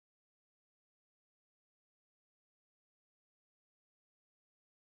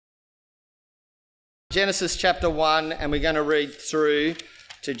Genesis chapter 1, and we're going to read through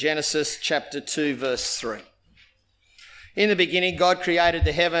to Genesis chapter 2, verse 3. In the beginning, God created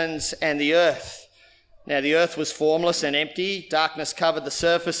the heavens and the earth. Now the earth was formless and empty. Darkness covered the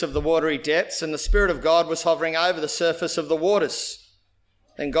surface of the watery depths, and the Spirit of God was hovering over the surface of the waters.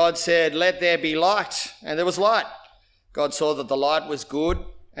 Then God said, "Let there be light," and there was light. God saw that the light was good,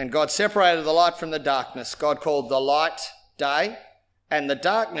 and God separated the light from the darkness. God called the light day, and the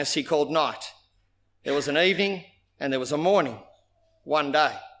darkness he called night. There was an evening and there was a morning, one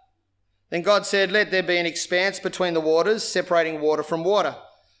day. Then God said, "Let there be an expanse between the waters, separating water from water."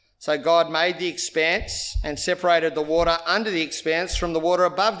 So God made the expanse and separated the water under the expanse from the water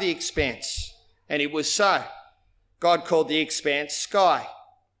above the expanse. And it was so. God called the expanse sky.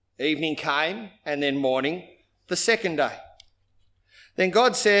 Evening came and then morning, the second day. Then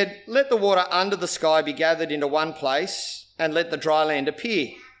God said, "Let the water under the sky be gathered into one place, and let the dry land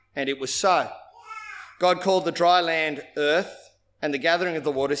appear." And it was so. God called the dry land earth, and the gathering of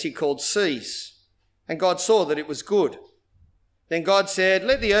the waters he called seas. And God saw that it was good. Then God said,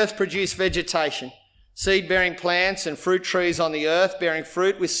 "Let the earth produce vegetation, seed-bearing plants and fruit trees on the earth, bearing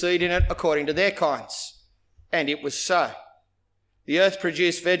fruit with seed in it according to their kinds." And it was so. The earth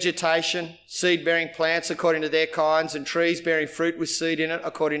produced vegetation, seed-bearing plants according to their kinds, and trees bearing fruit with seed in it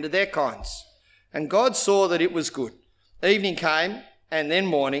according to their kinds. And God saw that it was good. Evening came, and then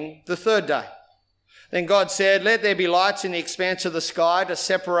morning, the third day. Then God said, "Let there be lights in the expanse of the sky to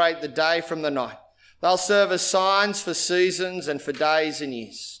separate the day from the night. They'll serve as signs for seasons and for days and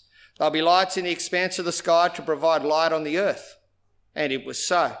years. There'll be lights in the expanse of the sky to provide light on the earth." And it was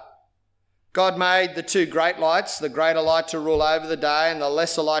so. God made the two great lights, the greater light to rule over the day and the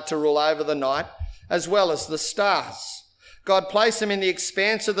lesser light to rule over the night, as well as the stars. God placed them in the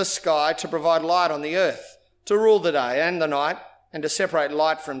expanse of the sky to provide light on the earth, to rule the day and the night, and to separate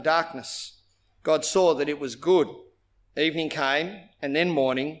light from darkness. God saw that it was good. Evening came, and then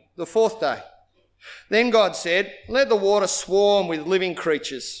morning, the fourth day. Then God said, "Let the water swarm with living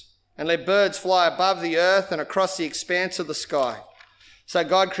creatures, and let birds fly above the earth and across the expanse of the sky." So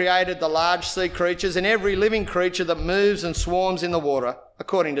God created the large sea creatures and every living creature that moves and swarms in the water,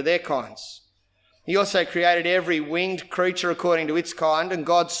 according to their kinds. He also created every winged creature according to its kind, and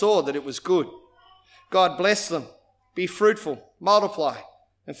God saw that it was good. God blessed them. "Be fruitful, multiply,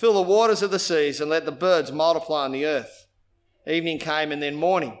 and fill the waters of the seas, and let the birds multiply on the earth." Evening came, and then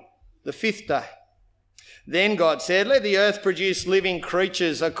morning, the fifth day. Then God said, "Let the earth produce living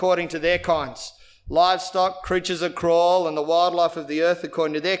creatures according to their kinds, livestock, creatures that crawl, and the wildlife of the earth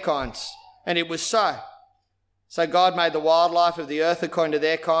according to their kinds." And it was so. So God made the wildlife of the earth according to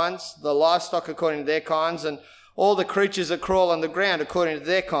their kinds, the livestock according to their kinds, and all the creatures that crawl on the ground according to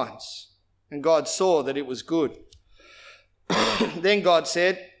their kinds. And God saw that it was good. Then God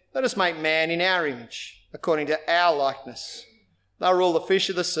said, "Let us make man in our image, according to our likeness. They'll rule the fish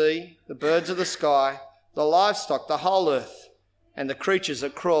of the sea, the birds of the sky, the livestock, the whole earth, and the creatures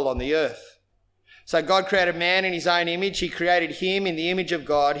that crawl on the earth." So God created man in his own image. He created him in the image of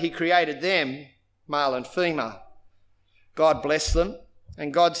God. He created them, male and female. God blessed them,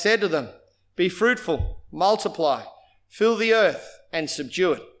 and God said to them, "Be fruitful, multiply, fill the earth and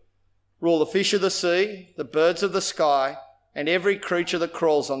subdue it. Rule the fish of the sea, the birds of the sky, and every creature that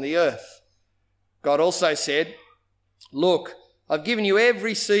crawls on the earth." God also said, "Look, I've given you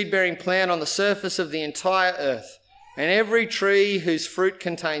every seed-bearing plant on the surface of the entire earth, and every tree whose fruit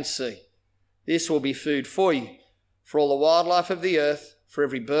contains seed. This will be food for you, for all the wildlife of the earth, for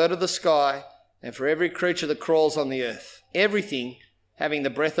every bird of the sky, and for every creature that crawls on the earth. Everything having the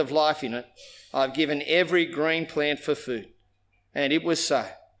breath of life in it, I've given every green plant for food." And it was so.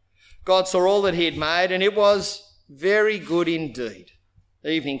 God saw all that he had made, and it was very good indeed.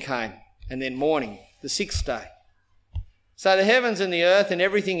 Evening came, and then morning, the sixth day. So the heavens and the earth and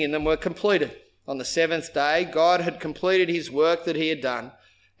everything in them were completed. On the seventh day, God had completed his work that he had done,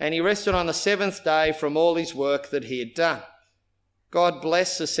 and he rested on the seventh day from all his work that he had done. God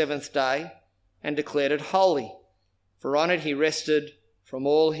blessed the seventh day and declared it holy, for on it he rested from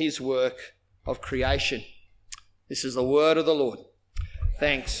all his work of creation. This is the word of the Lord.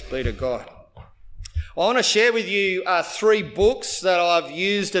 Thanks be to God. I want to share with you three books that I've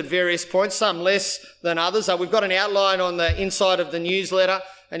used at various points, some less than others. We've got an outline on the inside of the newsletter,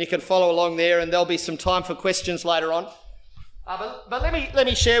 and you can follow along there, and there'll be some time for questions later on. But let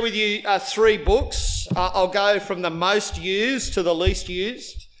me share with you three books. I'll go from the most used to the least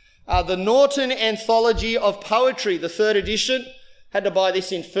used. The Norton Anthology of Poetry, the third edition. Had to buy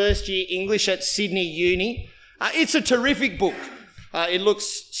this in first year English at Sydney Uni. It's a terrific book. It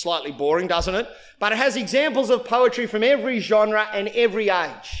looks slightly boring, doesn't it? But it has examples of poetry from every genre and every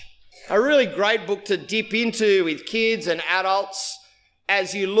age. A really great book to dip into with kids and adults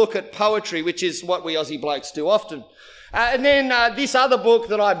as you look at poetry, which is what we Aussie blokes do often. And then this other book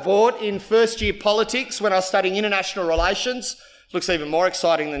that I bought in first year politics when I was studying international relations, looks even more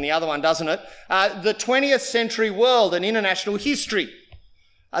exciting than the other one, doesn't it? The 20th Century World and International History.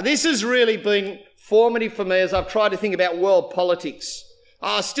 This has really been formative for me as I've tried to think about world politics.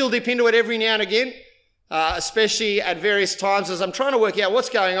 I still dip into it every now and again, especially at various times as I'm trying to work out what's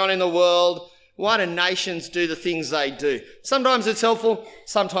going on in the world, why do nations do the things they do. Sometimes it's helpful,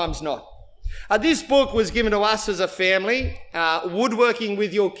 sometimes not. This book was given to us as a family, Woodworking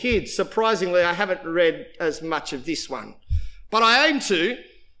with Your Kids. Surprisingly, I haven't read as much of this one, but I aim to.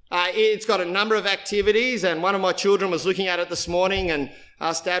 It's got a number of activities, and one of my children was looking at it this morning and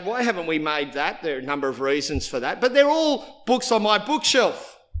asked, Dad, why haven't we made that? There are a number of reasons for that, but they're all books on my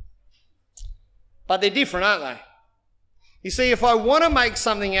bookshelf. But they're different, aren't they? You see, if I want to make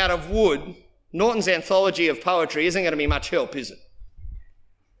something out of wood, Norton's Anthology of Poetry isn't going to be much help, is it?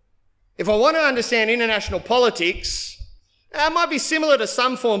 If I want to understand international politics, it might be similar to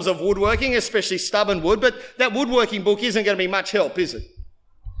some forms of woodworking, especially stubborn wood, but that woodworking book isn't going to be much help, is it?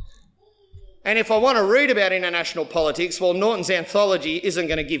 And if I want to read about international politics, well, Norton's Anthology isn't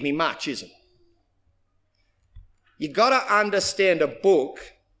going to give me much, is it? You've got to understand a book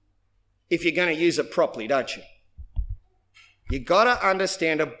if you're going to use it properly, don't you? You've got to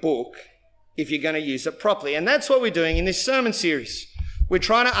understand a book if you're going to use it properly. And that's what we're doing in this sermon series. We're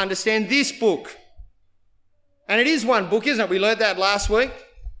trying to understand this book. And it is one book, isn't it? We learned that last week.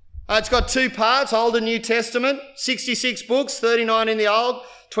 It's got two parts, Old and New Testament, 66 books, 39 in the Old,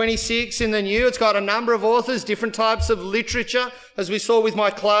 26 in the New. It's got a number of authors, different types of literature, as we saw with my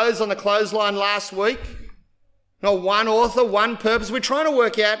clothes on the clothesline last week. Not one author, one purpose. We're trying to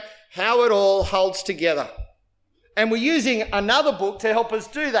work out how it all holds together. And we're using another book to help us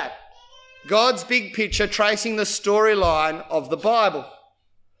do that. God's Big Picture, tracing the storyline of the Bible.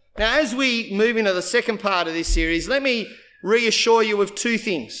 Now, as we move into the second part of this series, let me reassure you of two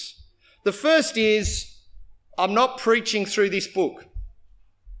things. The first is, I'm not preaching through this book.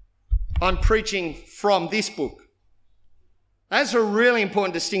 I'm preaching from this book. That's a really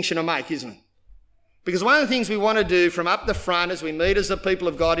important distinction to make, isn't it? Because one of the things we want to do from up the front as we meet as the people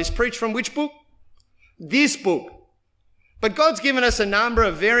of God is preach from which book? This book. But God's given us a number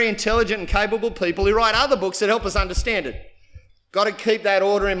of very intelligent and capable people who write other books that help us understand it. Got to keep that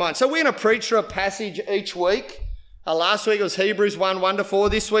order in mind. So we're going to preach through a passage each week. Last week it was Hebrews 1, 1 to 4.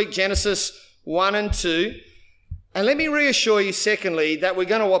 This week, Genesis 1 and 2. And let me reassure you, secondly, that we're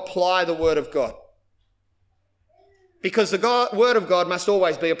going to apply the Word of God. Because the Word of God must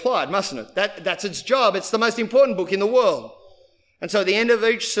always be applied, mustn't it? That's its job. It's the most important book in the world. And so at the end of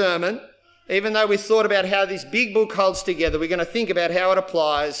each sermon, even though we've thought about how this big book holds together, we're going to think about how it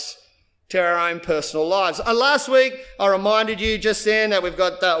applies to our own personal lives. Last week, I reminded you just then that we've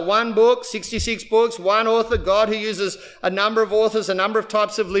got one book, 66 books, one author, God who uses a number of authors, a number of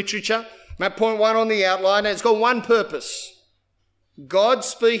types of literature. I'm at point 1 on the outline, and it's got one purpose. God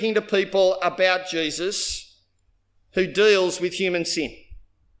speaking to people about Jesus who deals with human sin.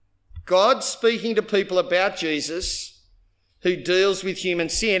 God speaking to people about Jesus who deals with human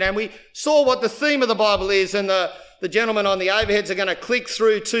sin. And we saw what the theme of the Bible is, and the gentlemen on the overheads are going to click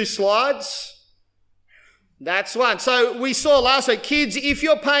through 2 slides. That's one. So we saw last week, kids, if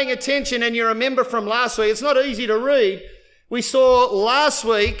you're paying attention and you remember from last week, it's not easy to read. We saw last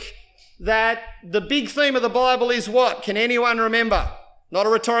week that the big theme of the Bible is what? Can anyone remember? Not a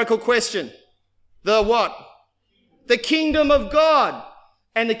rhetorical question. The what? The kingdom of God.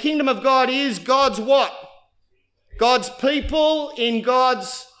 And the kingdom of God is God's what? God's people in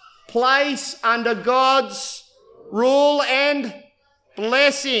God's place under God's rule and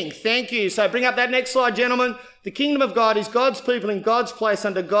blessing. Thank you. So bring up that next slide, gentlemen. The kingdom of God is God's people in God's place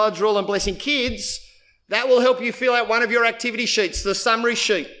under God's rule and blessing. Kids, that will help you fill out one of your activity sheets, the summary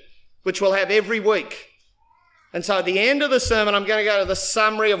sheet, which we'll have every week. And so at the end of the sermon, I'm going to go to the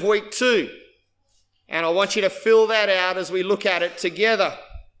summary of week 2. And I want you to fill that out as we look at it together.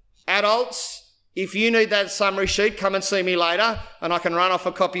 Adults, if you need that summary sheet, come and see me later and I can run off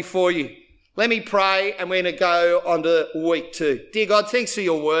a copy for you. Let me pray and we're going to go on to week 2. Dear God, thanks for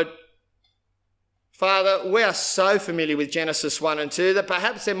your word. Father, we are so familiar with Genesis 1 and 2 that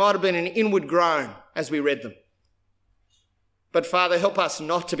perhaps there might have been an inward groan as we read them. But Father, help us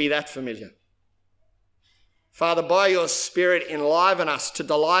not to be that familiar. Father, by your Spirit, enliven us to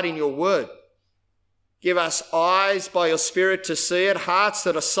delight in your word. Give us eyes by your Spirit to see it, hearts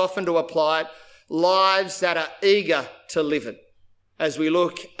that are softened to apply it, lives that are eager to live it as we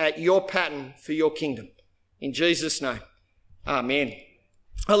look at your pattern for your kingdom. In Jesus' name, amen.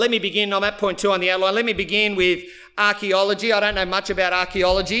 Let me begin. I'm at point 2 on the outline. Let me begin with archaeology. I don't know much about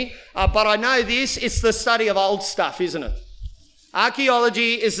archaeology, but I know this. It's the study of old stuff, isn't it?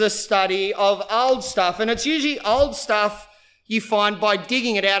 Archaeology is the study of old stuff, and it's usually old stuff you find by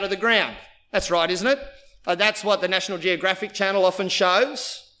digging it out of the ground. That's right, isn't it? That's what the National Geographic Channel often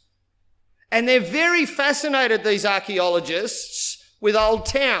shows. And they're very fascinated, these archaeologists, with old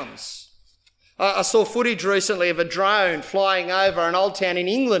towns. I saw footage recently of a drone flying over an old town in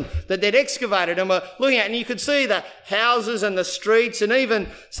England that they'd excavated and were looking at, and you could see the houses and the streets and even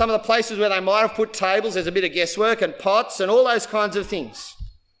some of the places where they might have put tables. There's a bit of guesswork and pots and all those kinds of things.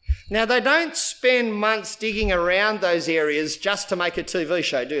 Now, they don't spend months digging around those areas just to make a TV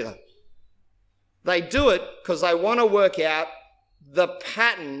show, do they? They do it because they want to work out the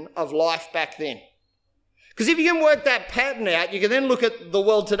pattern of life back then. Because if you can work that pattern out, you can then look at the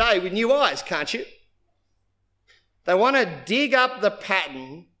world today with new eyes, can't you? They want to dig up the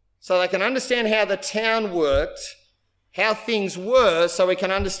pattern so they can understand how the town worked, how things were, so we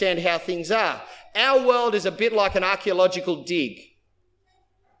can understand how things are. Our world is a bit like an archaeological dig.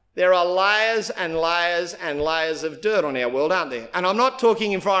 There are layers and layers and layers of dirt on our world, aren't there? And I'm not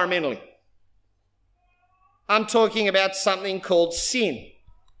talking environmentally. I'm talking about something called sin.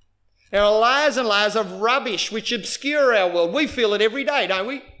 There are layers and layers of rubbish which obscure our world. We feel it every day, don't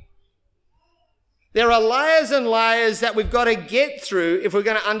we? There are layers and layers that we've got to get through if we're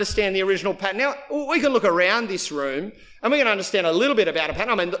going to understand the original pattern. Now, we can look around this room and we can understand a little bit about a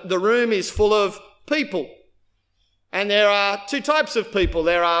pattern. I mean, the room is full of people. And there are 2 types of people.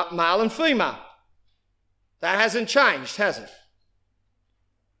 There are male and female. That hasn't changed, has it?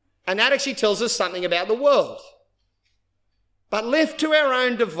 And that actually tells us something about the world. But left to our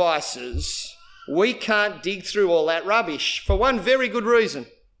own devices, we can't dig through all that rubbish for one very good reason.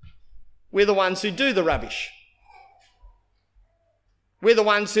 We're the ones who do the rubbish. We're the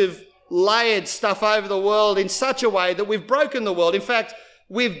ones who've layered stuff over the world in such a way that we've broken the world. In fact,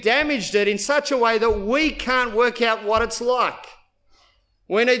 we've damaged it in such a way that we can't work out what it's like.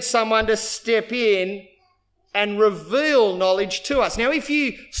 We need someone to step in and reveal knowledge to us. Now, if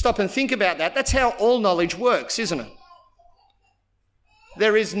you stop and think about that, that's how all knowledge works, isn't it?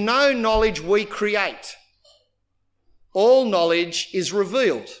 There is no knowledge we create. All knowledge is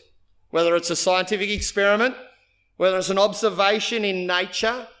revealed, whether it's a scientific experiment, whether it's an observation in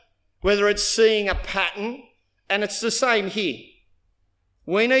nature, whether it's seeing a pattern, and it's the same here.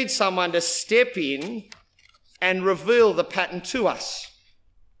 We need someone to step in and reveal the pattern to us.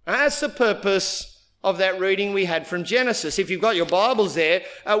 And that's the purpose of that reading we had from Genesis. If you've got your Bibles there,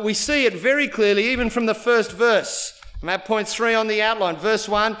 we see it very clearly even from the first verse. I'm at point 3 on the outline. Verse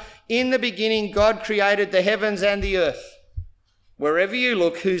 1, in the beginning God created the heavens and the earth. Wherever you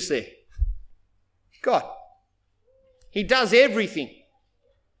look, who's there? God. He does everything.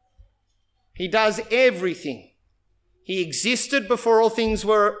 He does everything. He existed before all things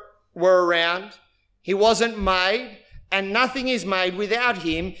were around. He wasn't made, and nothing is made without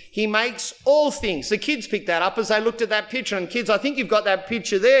him. He makes all things. The kids picked that up as they looked at that picture. And kids, I think you've got that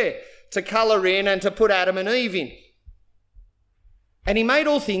picture there to colour in and to put Adam and Eve in. And he made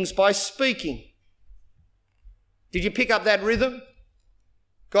all things by speaking. Did you pick up that rhythm?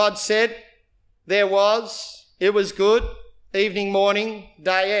 God said, there was, it was good, evening, morning,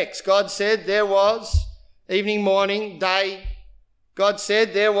 day X. God said, there was, evening, morning, day. God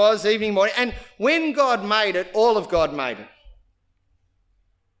said, there was, evening, morning. And when God made it, all of God made it.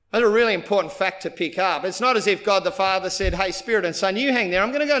 That's a really important fact to pick up. It's not as if God the Father said, hey, Spirit and Son, you hang there.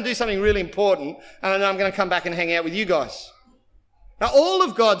 I'm going to go and do something really important, and then I'm going to come back and hang out with you guys. Now, all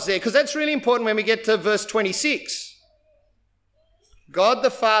of God's there, because that's really important when we get to verse 26. God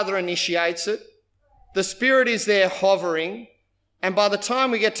the Father initiates it. The Spirit is there hovering. And by the time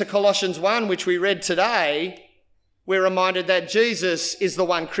we get to Colossians 1, which we read today, we're reminded that Jesus is the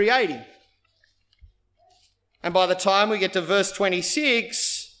one creating. And by the time we get to verse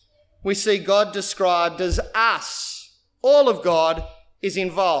 26, we see God described as us. All of God is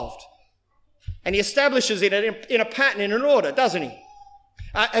involved. And he establishes it in a pattern, in an order, doesn't he?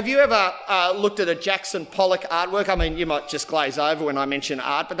 Have you ever looked at a Jackson Pollock artwork? I mean, you might just glaze over when I mention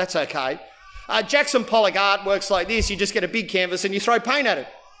art, but that's okay. Jackson Pollock art works like this. You just get a big canvas and you throw paint at it.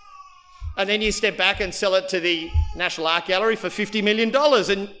 And then you step back and sell it to the National Art Gallery for $50 million.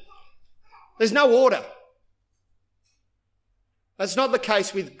 And there's no order. That's not the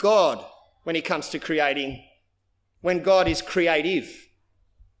case with God when he comes to creating, when God is creative.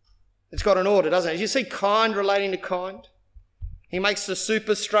 It's got an order, doesn't it? You see kind relating to kind. He makes the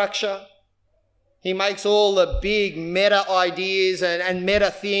superstructure. He makes all the big meta ideas and meta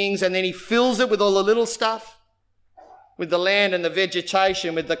things, and then he fills it with all the little stuff. with the land and the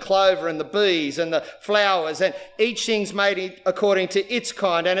vegetation, with the clover and the bees and the flowers, and each thing's made according to its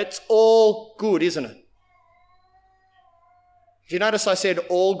kind, and it's all good, isn't it? Do you notice I said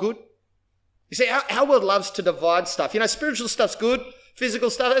all good? You see, our world loves to divide stuff. You know, spiritual stuff's good, physical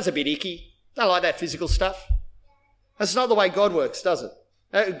stuff, that's a bit icky. Don't like that physical stuff. That's not the way God works, does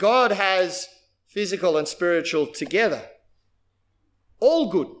it? God has physical and spiritual together. All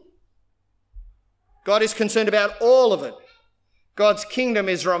good. God is concerned about all of it. God's kingdom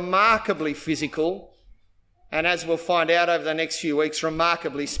is remarkably physical, and as we'll find out over the next few weeks,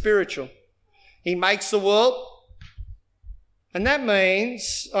 remarkably spiritual. He makes the world, and that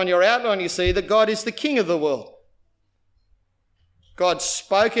means, on your outline you see, that God is the king of the world. God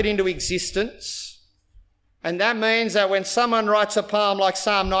spoke it into existence, and that means that when someone writes a poem like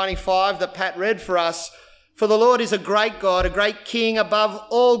Psalm 95 that Pat read for us, for the Lord is a great God, a great king above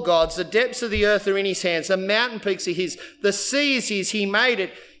all gods. The depths of the earth are in his hands. The mountain peaks are his. The sea is his. He made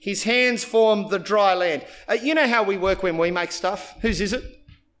it. His hands formed the dry land. You know how we work when we make stuff? Whose is it?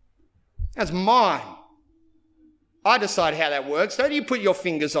 That's mine. I decide how that works. Don't you put your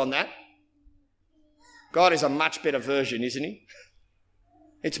fingers on that. God is a much better version, isn't he?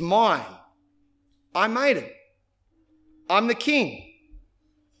 It's mine. I made it. I'm the king.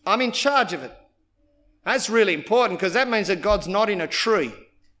 I'm in charge of it. That's really important because that means that God's not in a tree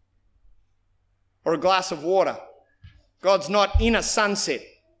or a glass of water. God's not in a sunset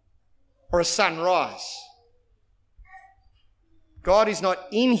or a sunrise. God is not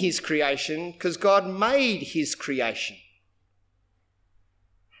in his creation because God made his creation.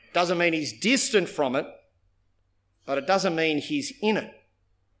 Doesn't mean he's distant from it, but it doesn't mean he's in it.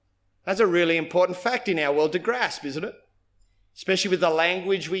 That's a really important fact in our world to grasp, isn't it? Especially with the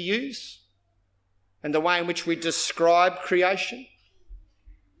language we use and the way in which we describe creation.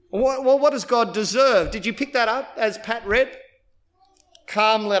 Well, what does God deserve? Did you pick that up as Pat read?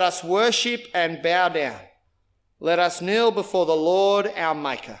 Come, let us worship and bow down. Let us kneel before the Lord our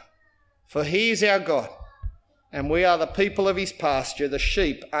Maker. For he is our God, and we are the people of his pasture, the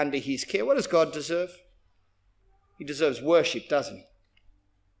sheep under his care. What does God deserve? He deserves worship, doesn't he?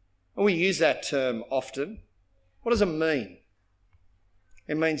 And we use that term often. What does it mean?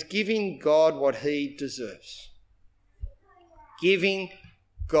 It means giving God what he deserves. Giving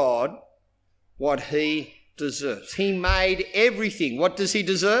God what he deserves. He made everything. What does he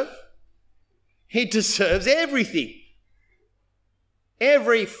deserve? He deserves everything.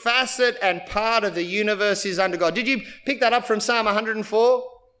 Every facet and part of the universe is under God. Did you pick that up from Psalm 104?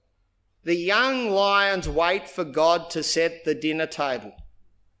 The young lions wait for God to set the dinner table.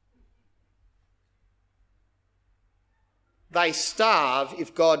 They starve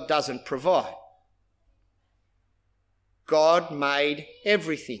if God doesn't provide. God made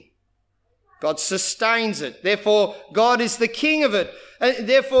everything. God sustains it. Therefore, God is the king of it.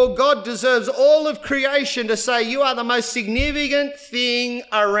 Therefore, God deserves all of creation to say, you are the most significant thing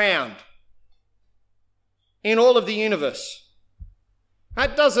around in all of the universe.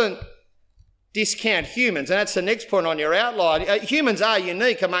 That doesn't discount humans, and that's the next point on your outline. Humans are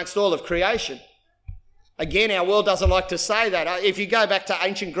unique amongst all of creation. Again, our world doesn't like to say that. If you go back to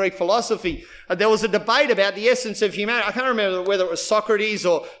ancient Greek philosophy, there was a debate about the essence of humanity. I can't remember whether it was Socrates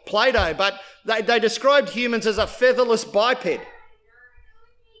or Plato, but they described humans as a featherless biped.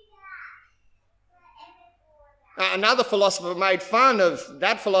 Another philosopher made fun of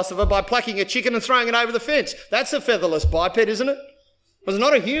that philosopher by plucking a chicken and throwing it over the fence. That's a featherless biped, isn't it? But it's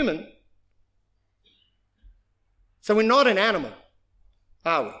not a human. So we're not an animal,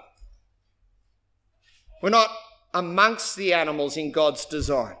 are we? We're not amongst the animals in God's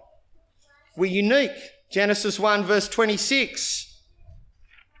design. We're unique. Genesis 1 verse 26.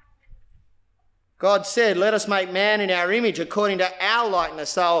 God said, let us make man in our image according to our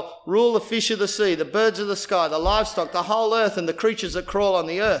likeness. They'll rule the fish of the sea, the birds of the sky, the livestock, the whole earth, and the creatures that crawl on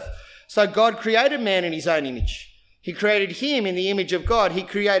the earth. So God created man in his own image. He created him in the image of God. He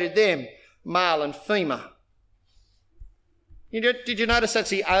created them, male and female. Did you notice that's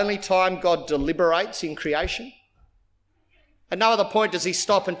the only time God deliberates in creation? At no other point does he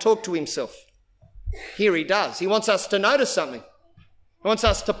stop and talk to himself. Here he does. He wants us to notice something. He wants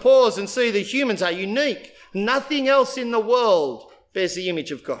us to pause and see that humans are unique. Nothing else in the world bears the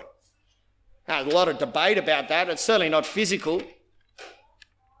image of God. Now, there's a lot of debate about that. It's certainly not physical.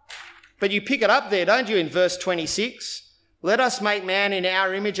 But you pick it up there, don't you, in verse 26? Let us make man in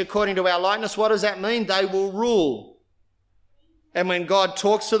our image according to our likeness. What does that mean? They will rule. And when God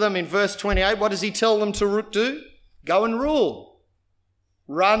talks to them in verse 28, what does he tell them to do? Go and rule.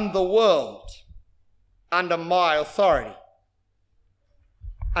 Run the world under my authority,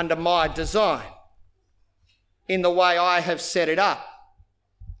 under my design. in the way I have set it up.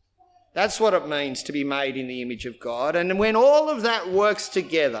 That's what it means to be made in the image of God. And when all of that works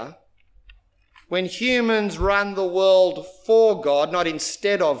together, when humans run the world for God, not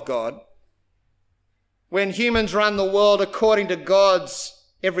instead of God, when humans run the world according to God's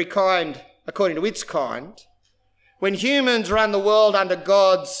every kind, according to its kind, when humans run the world under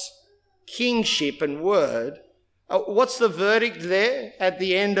God's kingship and word, what's the verdict there at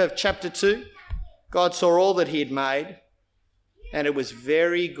the end of chapter 2? God saw all that he had made, and it was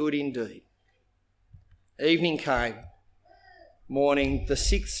very good indeed. Evening came, morning the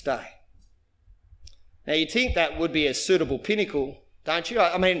sixth day. Now you'd think that would be a suitable pinnacle, don't you?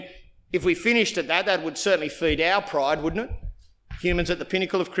 I mean, if we finished at that, that would certainly feed our pride, wouldn't it? Humans at the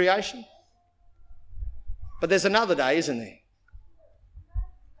pinnacle of creation. But there's another day, isn't there?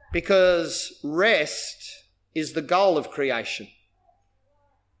 Because rest is the goal of creation.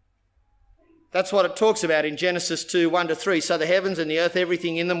 That's what it talks about in Genesis 2, 1-3. So the heavens and the earth,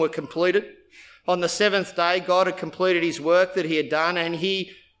 everything in them were completed. On the seventh day, God had completed his work that he had done, and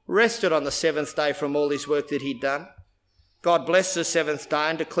he rested on the seventh day from all his work that he'd done. God blessed the seventh day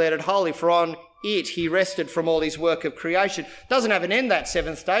and declared it holy, for on it he rested from all his work of creation. Doesn't have an end, that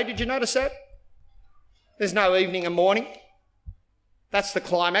seventh day. Did you notice that? There's no evening and morning. That's the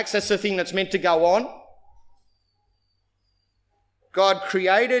climax. That's the thing that's meant to go on. God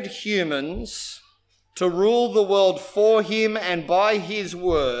created humans to rule the world for him and by his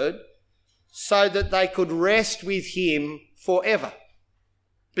word so that they could rest with him forever,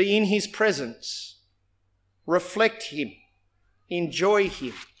 be in his presence, reflect him, enjoy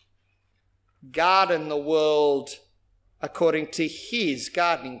him, garden the world according to his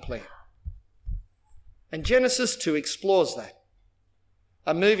gardening plan. And Genesis 2 explores that.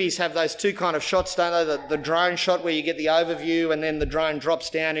 Movies have those two kind of shots, don't they? The drone shot where you get the overview and then the drone drops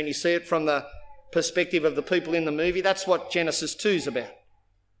down and you see it from the perspective of the people in the movie. That's what Genesis 2 is about,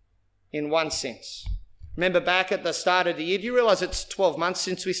 in one sense. Remember back at the start of the year, do you realise it's 12 months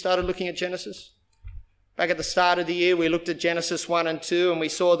since we started looking at Genesis? Back at the start of the year, we looked at Genesis 1 and 2 and we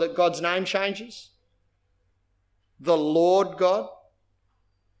saw that God's name changes. The Lord God,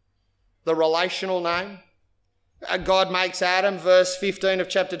 the relational name. God makes Adam, verse 15 of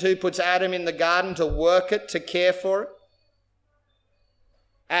chapter 2, puts Adam in the garden to work it, to care for it.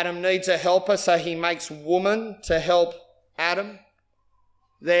 Adam needs a helper, so he makes woman to help Adam.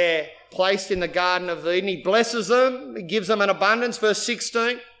 They're placed in the Garden of Eden. He blesses them, he gives them an abundance, verse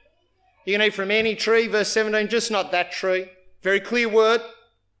 16. You can eat from any tree, verse 17, just not that tree. Very clear word.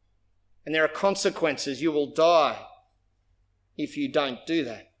 And there are consequences. You will die if you don't do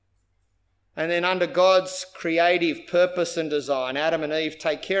that. And then under God's creative purpose and design, Adam and Eve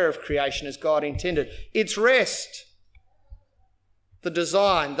take care of creation as God intended. It's rest, the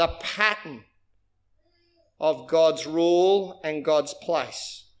design, the pattern of God's rule and God's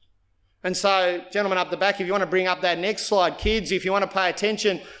place. And so, gentlemen up the back, if you want to bring up that next slide, kids, if you want to pay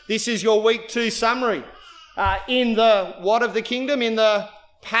attention, this is your week 2 summary. In the what of the kingdom? In the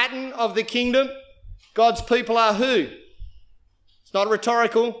pattern of the kingdom, God's people are who? It's not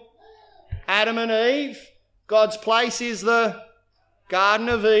rhetorical. Adam and Eve. God's place is the Garden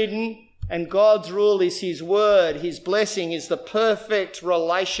of Eden, and God's rule is his word. His blessing is the perfect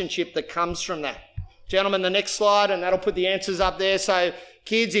relationship that comes from that. Gentlemen, the next slide, and that'll put the answers up there. So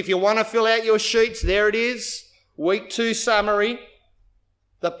kids, if you want to fill out your sheets, there it is. Week 2 summary,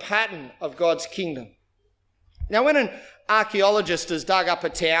 the pattern of God's kingdom. Now, when an archaeologist has dug up a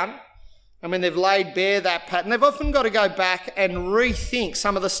town, and when they've laid bare that pattern, they've often got to go back and rethink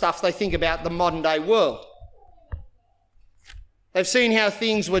some of the stuff they think about the modern day world. They've seen how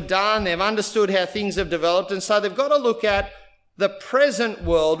things were done, they've understood how things have developed, and so they've got to look at the present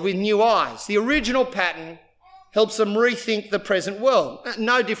world with new eyes. The original pattern helps them rethink the present world.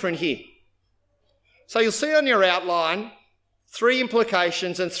 No different here. So you'll see on your outline 3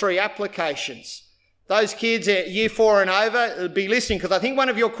 implications and 3 applications. Those kids at year 4 and over, be listening, because I think one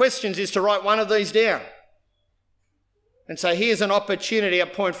of your questions is to write one of these down. And so here's an opportunity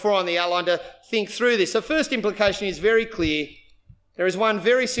at point 4 on the outline to think through this. The first implication is very clear. There is one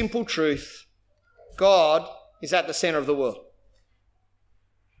very simple truth. God is at the centre of the world.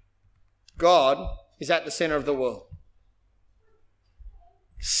 God is at the centre of the world.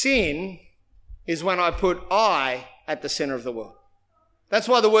 Sin is when I put I at the centre of the world. That's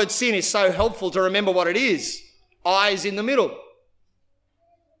why the word sin is so helpful to remember what it is. I is in the middle.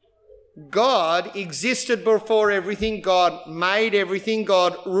 God existed before everything. God made everything.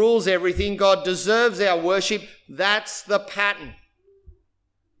 God rules everything. God deserves our worship. That's the pattern.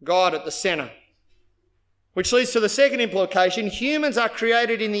 God at the centre. Which leads to the second implication. Humans are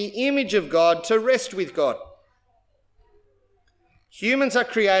created in the image of God to rest with God. Humans are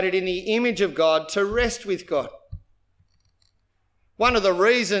created in the image of God to rest with God. One of the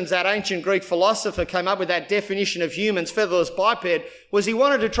reasons that ancient Greek philosopher came up with that definition of humans, featherless biped, was he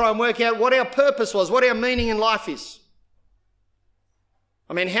wanted to try and work out what our purpose was, what our meaning in life is.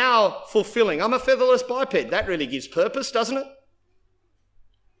 I mean, how fulfilling. I'm a featherless biped. That really gives purpose, doesn't it?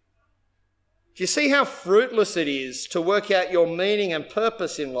 Do you see how fruitless it is to work out your meaning and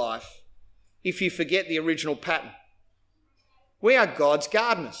purpose in life if you forget the original pattern? We are God's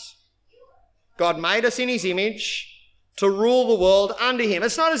gardeners. God made us in his image to rule the world under him.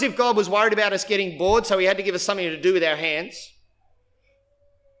 It's not as if God was worried about us getting bored, so he had to give us something to do with our hands.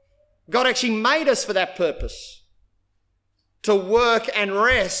 God actually made us for that purpose, to work and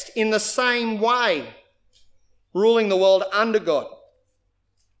rest in the same way, ruling the world under God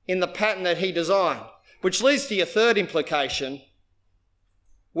in the pattern that he designed. Which leads to your third implication.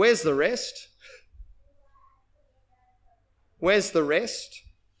 Where's the rest? Where's the rest?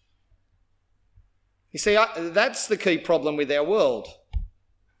 You see, that's the key problem with our world,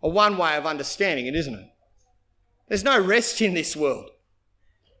 or one way of understanding it, isn't it? There's no rest in this world.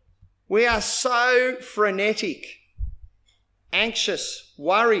 We are so frenetic, anxious,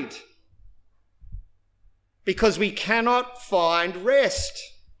 worried, because we cannot find rest.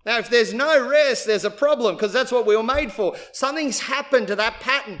 Now, if there's no rest, there's a problem, because that's what we were made for. Something's happened to that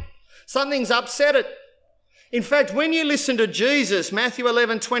pattern. Something's upset it. In fact, when you listen to Jesus, Matthew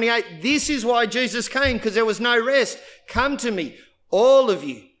 11:28, this is why Jesus came, because there was no rest. Come to me, all of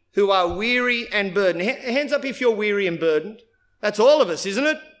you who are weary and burdened. Hands up if you're weary and burdened. That's all of us, isn't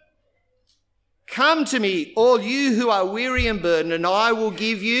it? Come to me, all you who are weary and burdened, and I will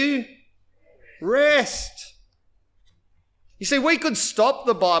give you rest. You see, we could stop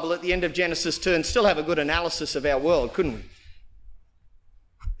the Bible at the end of Genesis 2 and still have a good analysis of our world, couldn't we?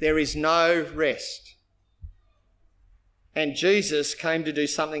 There is no rest. And Jesus came to do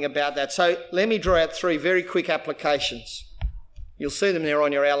something about that. So let me draw out three very quick applications. You'll see them there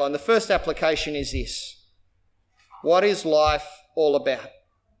on your outline. The first application is this. What is life all about?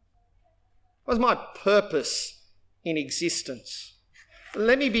 What is my purpose in existence?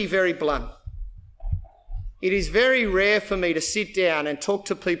 Let me be very blunt. It is very rare for me to sit down and talk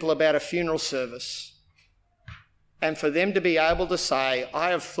to people about a funeral service and for them to be able to say, I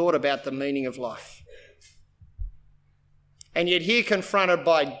have thought about the meaning of life. And yet here, confronted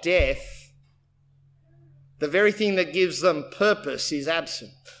by death, the very thing that gives them purpose is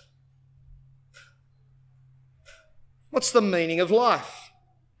absent. What's the meaning of life?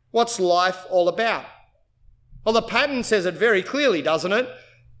 What's life all about? Well, the pattern says it very clearly, doesn't it?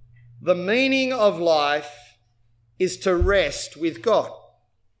 The meaning of life is to rest with God,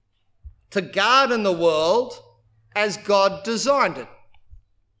 to garden the world as God designed it.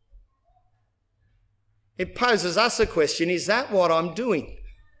 It poses us a question, is that what I'm doing?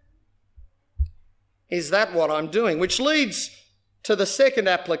 Is that what I'm doing? Which leads to the second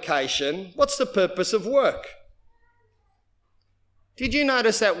application. What's the purpose of work? Did you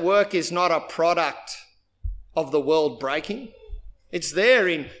notice that work is not a product of the world breaking? It's there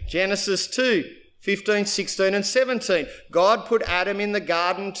in Genesis 2, 15, 16 and 17. God put Adam in the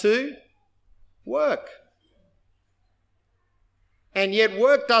garden to work. And yet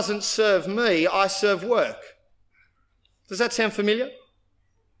work doesn't serve me, I serve work. Does that sound familiar?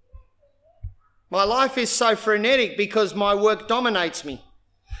 My life is so frenetic because my work dominates me.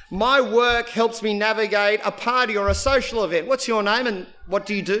 My work helps me navigate a party or a social event. What's your name and what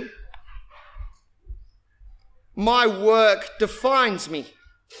do you do? My work defines me.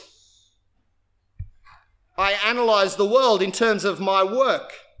 I analyse the world in terms of my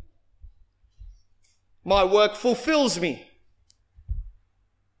work. My work fulfills me.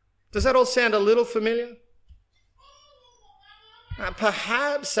 Does that all sound a little familiar?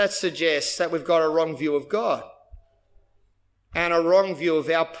 Perhaps that suggests that we've got a wrong view of God and a wrong view of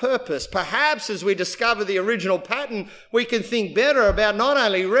our purpose. Perhaps as we discover the original pattern, we can think better about not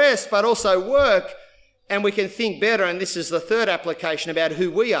only rest but also work, and we can think better, and this is the third application, about who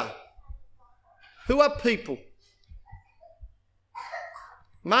we are. Who are people?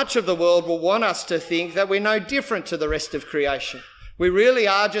 Much of the world will want us to think that we're no different to the rest of creation. We really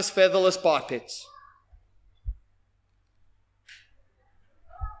are just featherless bipeds.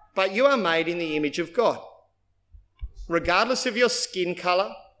 But you are made in the image of God. Regardless of your skin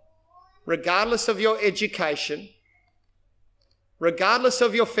colour, regardless of your education, regardless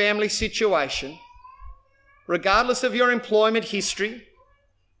of your family situation, regardless of your employment history,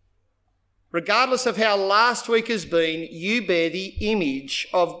 regardless of how last week has been, you bear the image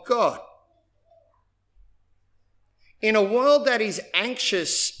of God. In a world that is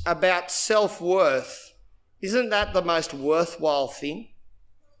anxious about self-worth, Isn't that the most worthwhile thing?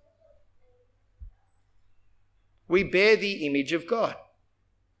 We bear the image of God.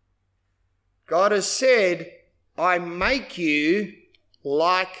 God has said, I make you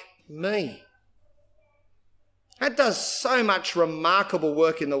like me. That does so much remarkable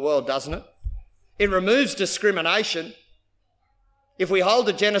work in the world, doesn't it? It removes discrimination. If we hold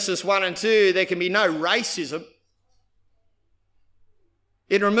to Genesis 1 and 2, there can be no racism.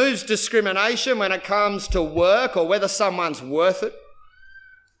 It removes discrimination when it comes to work or whether someone's worth it.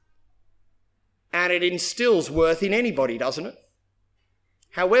 And it instills worth in anybody, doesn't it?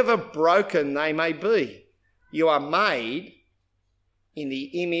 However broken they may be, you are made in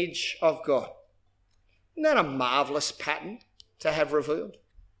the image of God. Isn't that a marvellous pattern to have revealed?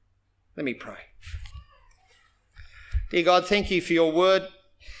 Let me pray. Dear God, thank you for your word.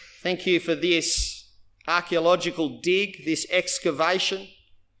 Thank you for this archaeological dig, this excavation,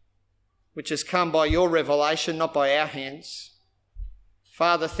 which has come by your revelation, not by our hands.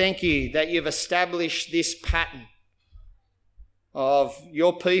 Father, thank you that you've established this pattern of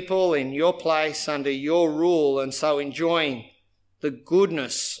your people in your place under your rule, and so enjoying the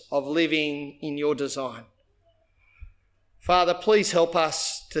goodness of living in your design. Father, please help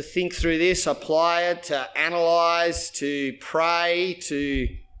us to think through this, apply it, to analyse, to pray, to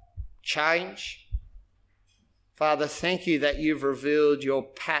change. Father, thank you that you've revealed your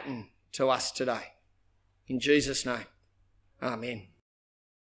pattern to us today. In Jesus' name, amen.